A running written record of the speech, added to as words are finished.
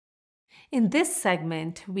In this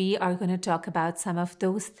segment, we are going to talk about some of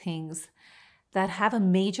those things that have a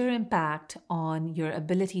major impact on your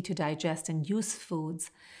ability to digest and use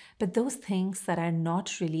foods, but those things that are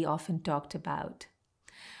not really often talked about.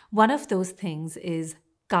 One of those things is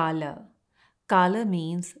kala. Kala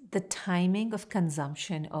means the timing of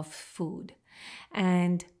consumption of food.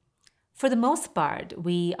 And for the most part,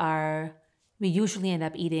 we usually end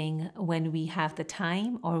up eating when we have the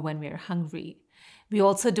time or when we're hungry. We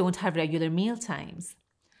also don't have regular meal times.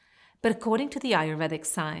 But according to the Ayurvedic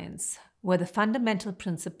science, where the fundamental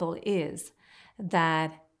principle is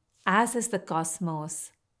that as is the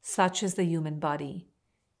cosmos, such is the human body.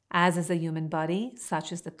 As is the human body,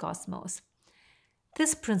 such is the cosmos.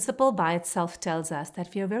 This principle by itself tells us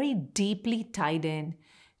that we are very deeply tied in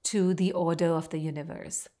to the order of the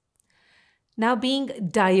universe. Now, being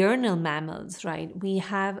diurnal mammals, right, we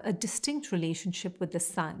have a distinct relationship with the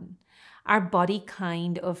sun. Our body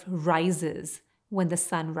kind of rises when the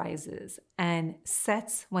sun rises and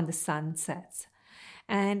sets when the sun sets.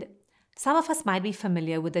 And some of us might be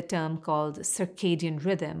familiar with the term called circadian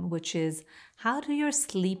rhythm, which is how do your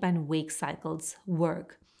sleep and wake cycles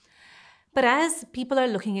work? But as people are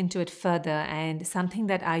looking into it further, and something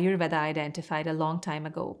that Ayurveda identified a long time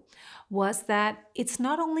ago was that it's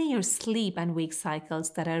not only your sleep and wake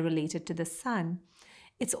cycles that are related to the sun,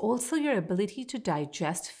 it's also your ability to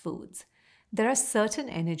digest foods. There are certain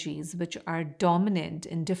energies which are dominant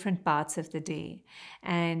in different parts of the day,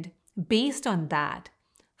 and based on that,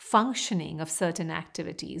 functioning of certain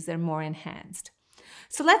activities are more enhanced.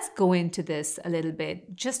 So let's go into this a little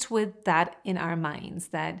bit, just with that in our minds,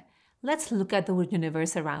 that let's look at the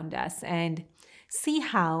universe around us and see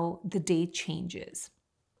how the day changes.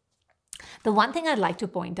 The one thing I'd like to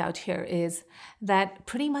point out here is that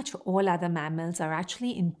pretty much all other mammals are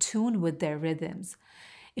actually in tune with their rhythms.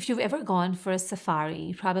 If you've ever gone for a safari,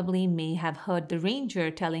 you probably may have heard the ranger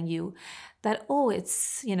telling you that, oh,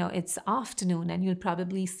 it's afternoon and you'll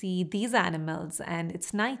probably see these animals and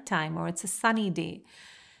it's nighttime or it's a sunny day.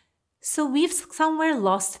 So we've somewhere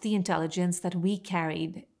lost the intelligence that we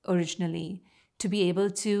carried originally to be able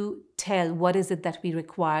to tell what is it that we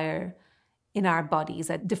require in our bodies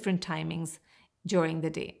at different timings during the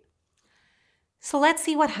day. So let's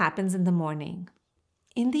see what happens in the morning.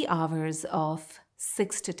 In the hours of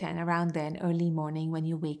 6 to 10, around then, early morning when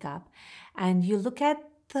you wake up and you look at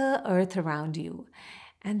the earth around you,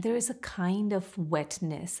 and there is a kind of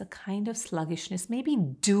wetness, a kind of sluggishness, maybe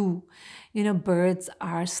dew. Birds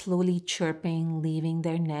are slowly chirping, leaving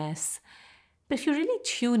their nests. But if you really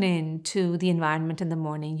tune in to the environment in the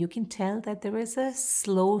morning, you can tell that there is a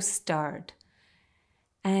slow start.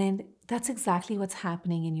 And that's exactly what's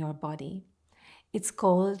happening in your body. It's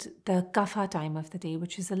called the kapha time of the day,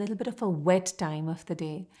 which is a little bit of a wet time of the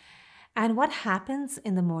day. And what happens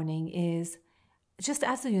in the morning is, just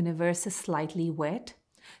as the universe is slightly wet,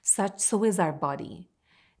 so is our body.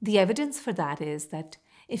 The evidence for that is that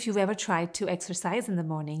if you've ever tried to exercise in the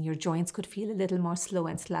morning, your joints could feel a little more slow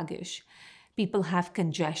and sluggish. People have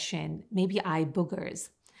congestion, maybe eye boogers.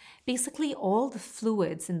 Basically, all the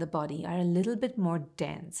fluids in the body are a little bit more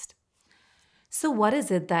dense. So what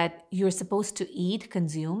is it that you're supposed to eat,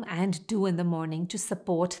 consume, and do in the morning to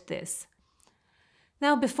support this?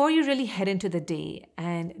 Now, before you really head into the day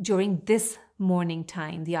and during this morning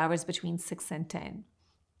time, the hours between 6 and 10,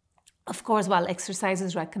 of course, while exercise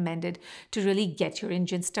is recommended to really get your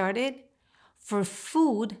engine started, for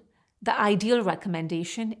food, the ideal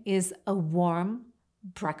recommendation is a warm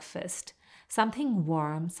breakfast. Something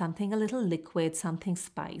warm, something a little liquid, something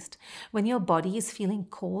spiced. When your body is feeling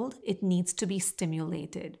cold, it needs to be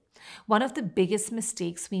stimulated. One of the biggest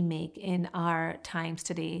mistakes we make in our times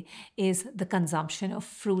today is the consumption of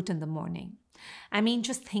fruit in the morning. I mean,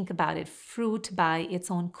 just think about it. Fruit by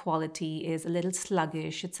its own quality is a little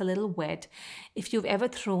sluggish. It's a little wet. If you've ever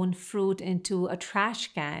thrown fruit into a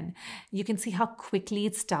trash can, you can see how quickly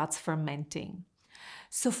it starts fermenting.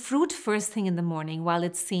 So fruit first thing in the morning, while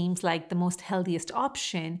it seems like the most healthiest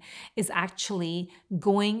option, is actually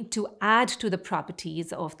going to add to the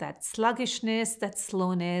properties of that sluggishness, that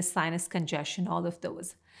slowness, sinus congestion, all of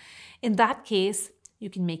those. In that case, you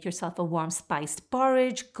can make yourself a warm spiced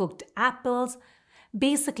porridge, cooked apples.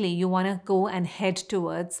 Basically, you want to go and head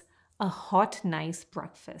towards a hot, nice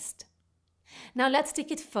breakfast. Now let's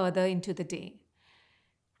take it further into the day.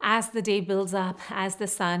 As the day builds up, as the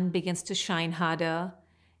sun begins to shine harder,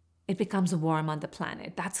 it becomes warm on the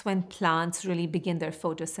planet. That's when plants really begin their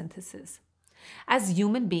photosynthesis. As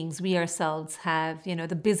human beings, we ourselves have,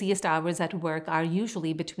 the busiest hours at work are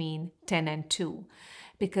usually between 10 and 2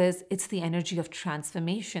 because it's the energy of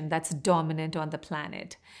transformation that's dominant on the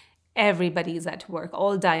planet. Everybody's at work.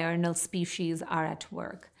 All diurnal species are at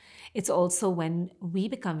work. It's also when we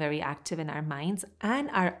become very active in our minds and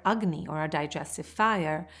our Agni or our digestive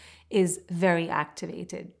fire is very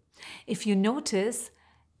activated. If you notice,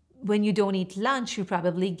 when you don't eat lunch, you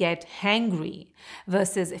probably get hangry,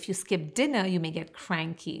 versus if you skip dinner, you may get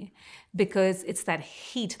cranky because it's that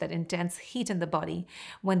heat, that intense heat in the body.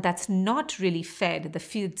 When that's not really fed, the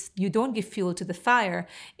fuel, you don't give fuel to the fire,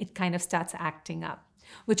 it kind of starts acting up.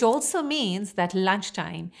 Which also means that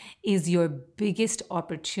lunchtime is your biggest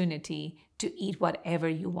opportunity to eat whatever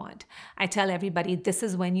you want. I tell everybody this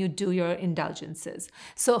is when you do your indulgences.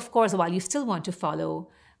 So, of course, while you still want to follow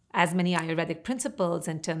as many Ayurvedic principles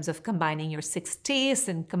in terms of combining your six tastes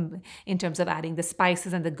and in terms of adding the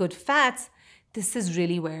spices and the good fats, this is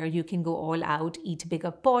really where you can go all out, eat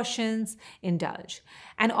bigger portions, indulge.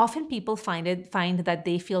 And often people find that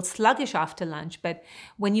they feel sluggish after lunch, but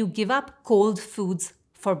when you give up cold foods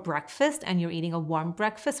for breakfast and you're eating a warm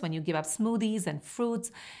breakfast, when you give up smoothies and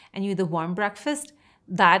fruits and you eat the warm breakfast,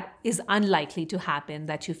 that is unlikely to happen,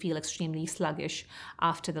 that you feel extremely sluggish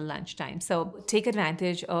after the lunchtime. So take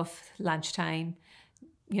advantage of lunchtime.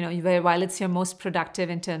 While it's your most productive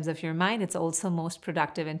in terms of your mind, it's also most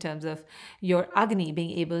productive in terms of your Agni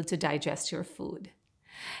being able to digest your food.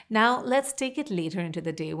 Now, let's take it later into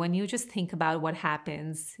the day when you just think about what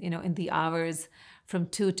happens, in the hours from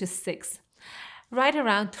 2 to 6. Right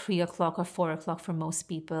around 3 o'clock or 4 o'clock for most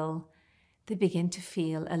people, they begin to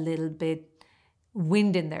feel a little bit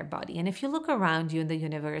wind in their body. And if you look around you in the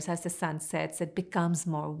universe as the sun sets, it becomes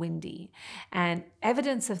more windy. And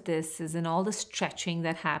evidence of this is in all the stretching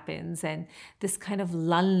that happens and this kind of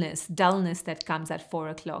dullness that comes at 4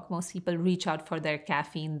 o'clock. Most people reach out for their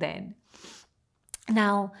caffeine then.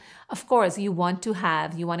 Now, of course, you want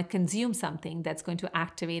to consume something that's going to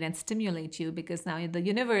activate and stimulate you, because now the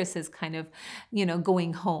universe is kind of,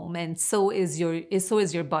 going home, and so is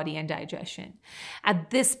your body and digestion.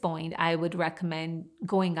 At this point, I would recommend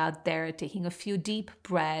going out there, taking a few deep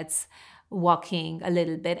breaths, walking a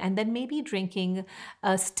little bit, and then maybe drinking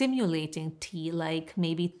a stimulating tea like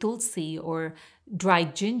maybe tulsi or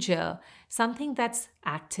dried ginger, something that's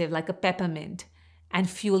active like a peppermint, and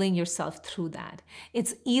fueling yourself through that.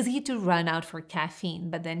 It's easy to run out for caffeine,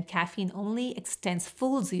 but then caffeine only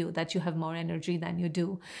fools you that you have more energy than you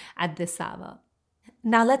do at this hour.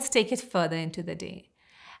 Now let's take it further into the day.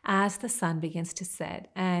 As the sun begins to set,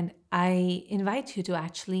 and I invite you to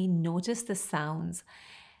actually notice the sounds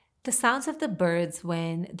of the birds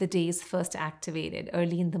when the day is first activated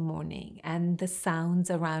early in the morning, and the sounds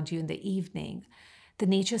around you in the evening. The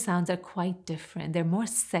nature sounds are quite different. They're more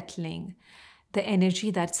settling. The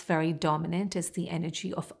energy that's very dominant is the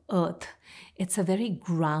energy of earth. It's a very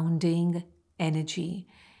grounding energy.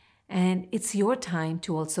 And it's your time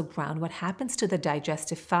to also ground. What happens to the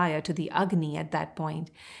digestive fire, to the Agni at that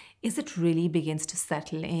point, is it really begins to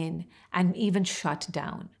settle in and even shut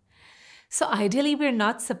down. So ideally, we're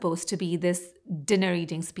not supposed to be this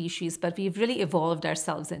dinner-eating species, but we've really evolved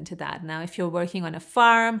ourselves into that. Now, if you're working on a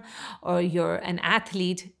farm or you're an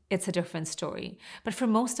athlete, it's a different story. But for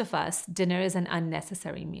most of us, dinner is an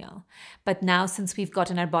unnecessary meal. But now, since we've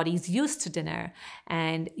gotten our bodies used to dinner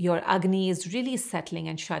and your Agni is really settling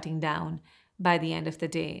and shutting down by the end of the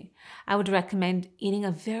day, I would recommend eating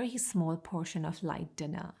a very small portion of light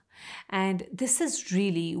dinner. And this is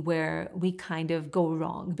really where we kind of go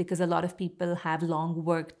wrong, because a lot of people have long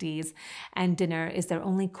work days and dinner is their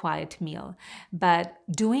only quiet meal. But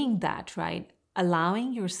doing that, right,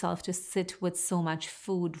 allowing yourself to sit with so much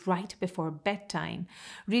food right before bedtime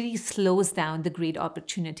really slows down the great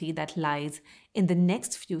opportunity that lies in the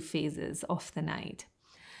next few phases of the night.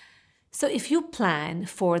 So if you plan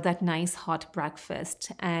for that nice hot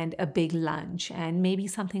breakfast and a big lunch and maybe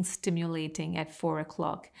something stimulating at 4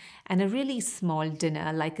 o'clock and a really small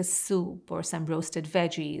dinner like a soup or some roasted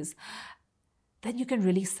veggies, then you can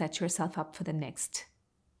really set yourself up for the next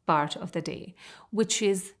part of the day, which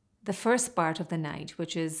is the first part of the night,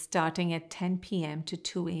 which is starting at 10 p.m. to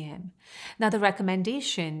 2 a.m. Now, the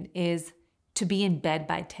recommendation is to be in bed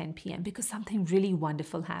by 10 p.m. because something really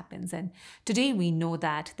wonderful happens. And today we know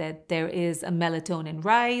that there is a melatonin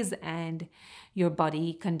rise and your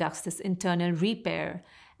body conducts this internal repair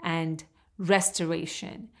and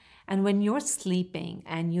restoration. And when you're sleeping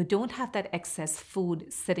and you don't have that excess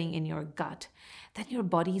food sitting in your gut, then your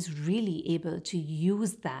body is really able to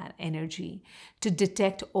use that energy to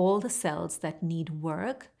detect all the cells that need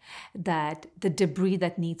work, that the debris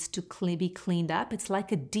that needs to be cleaned up. It's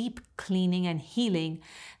like a deep cleaning and healing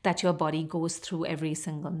that your body goes through every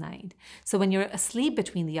single night. So when you're asleep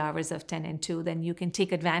between the hours of 10 and 2, then you can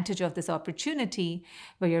take advantage of this opportunity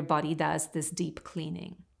where your body does this deep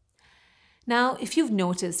cleaning. Now, if you've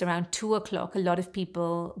noticed around 2 o'clock, a lot of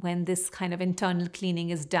people, when this kind of internal cleaning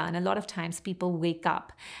is done, a lot of times people wake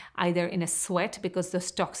up either in a sweat because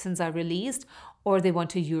those toxins are released or they want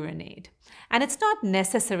to urinate. And it's not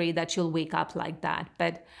necessary that you'll wake up like that,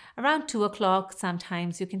 but around 2 o'clock,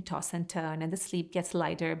 sometimes you can toss and turn and the sleep gets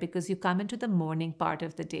lighter because you come into the morning part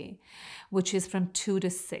of the day, which is from 2 to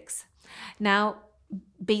 6. Now,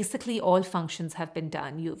 basically all functions have been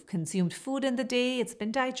done. You've consumed food in the day, it's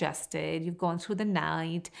been digested, you've gone through the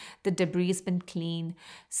night, the debris has been cleaned.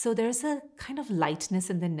 So there's a kind of lightness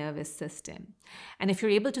in the nervous system. And if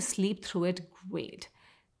you're able to sleep through it, great.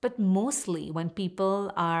 But mostly when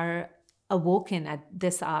people are awoken at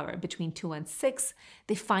this hour between 2 and 6,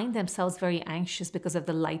 they find themselves very anxious because of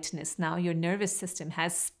the lightness. Now your nervous system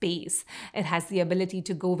has space. It has the ability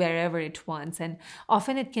to go wherever it wants, and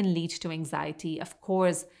often it can lead to anxiety. Of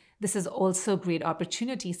course, this is also a great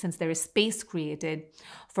opportunity, since there is space created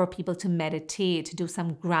for people to meditate, do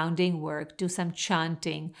some grounding work, do some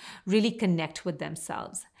chanting, really connect with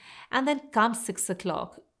themselves. And then come 6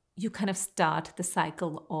 o'clock, you kind of start the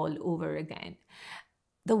cycle all over again.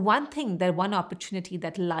 The one opportunity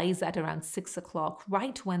that lies at around 6 o'clock,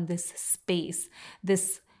 right when this space,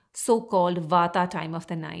 this so-called vata time of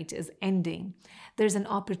the night is ending, there's an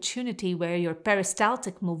opportunity where your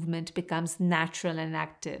peristaltic movement becomes natural and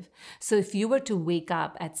active. So if you were to wake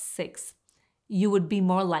up at 6, you would be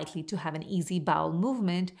more likely to have an easy bowel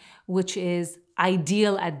movement, which is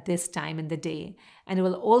ideal at this time in the day. And it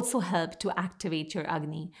will also help to activate your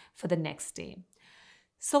Agni for the next day.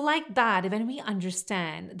 So like that, when we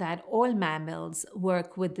understand that all mammals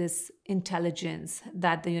work with this intelligence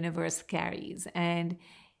that the universe carries, and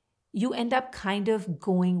you end up kind of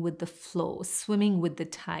going with the flow, swimming with the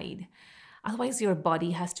tide. Otherwise, your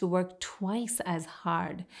body has to work twice as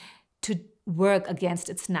hard to work against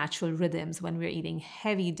its natural rhythms when we're eating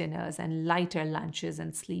heavy dinners and lighter lunches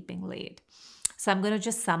and sleeping late. So I'm going to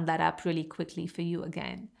just sum that up really quickly for you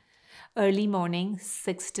again. Early morning,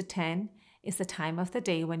 6 to 10, is the time of the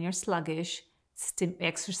day when you're sluggish,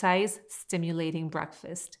 exercise, stimulating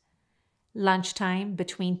breakfast. Lunchtime,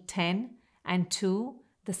 between 10 and 2,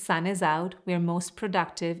 the sun is out, we're most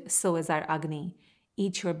productive, so is our Agni.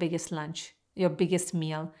 Eat your biggest lunch, your biggest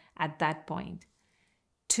meal at that point.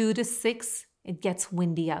 2 to 6, it gets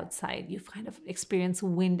windy outside. You kind of experience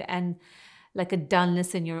wind and like a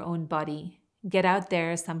dullness in your own body. Get out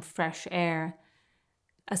there, some fresh air,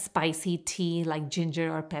 a spicy tea like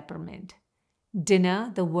ginger or peppermint.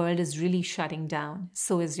 Dinner, the world is really shutting down.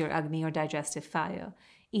 So is your Agni or digestive fire.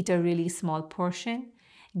 Eat a really small portion.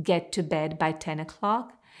 Get to bed by 10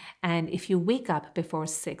 o'clock. And if you wake up before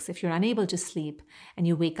 6, if you're unable to sleep and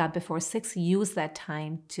you wake up before 6, use that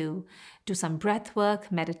time to do some breath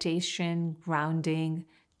work, meditation, grounding,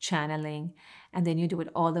 channeling, and then you do it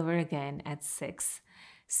all over again at 6.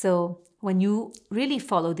 So when you really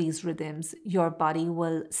follow these rhythms, your body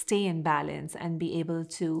will stay in balance and be able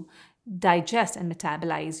to digest and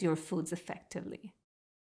metabolize your foods effectively.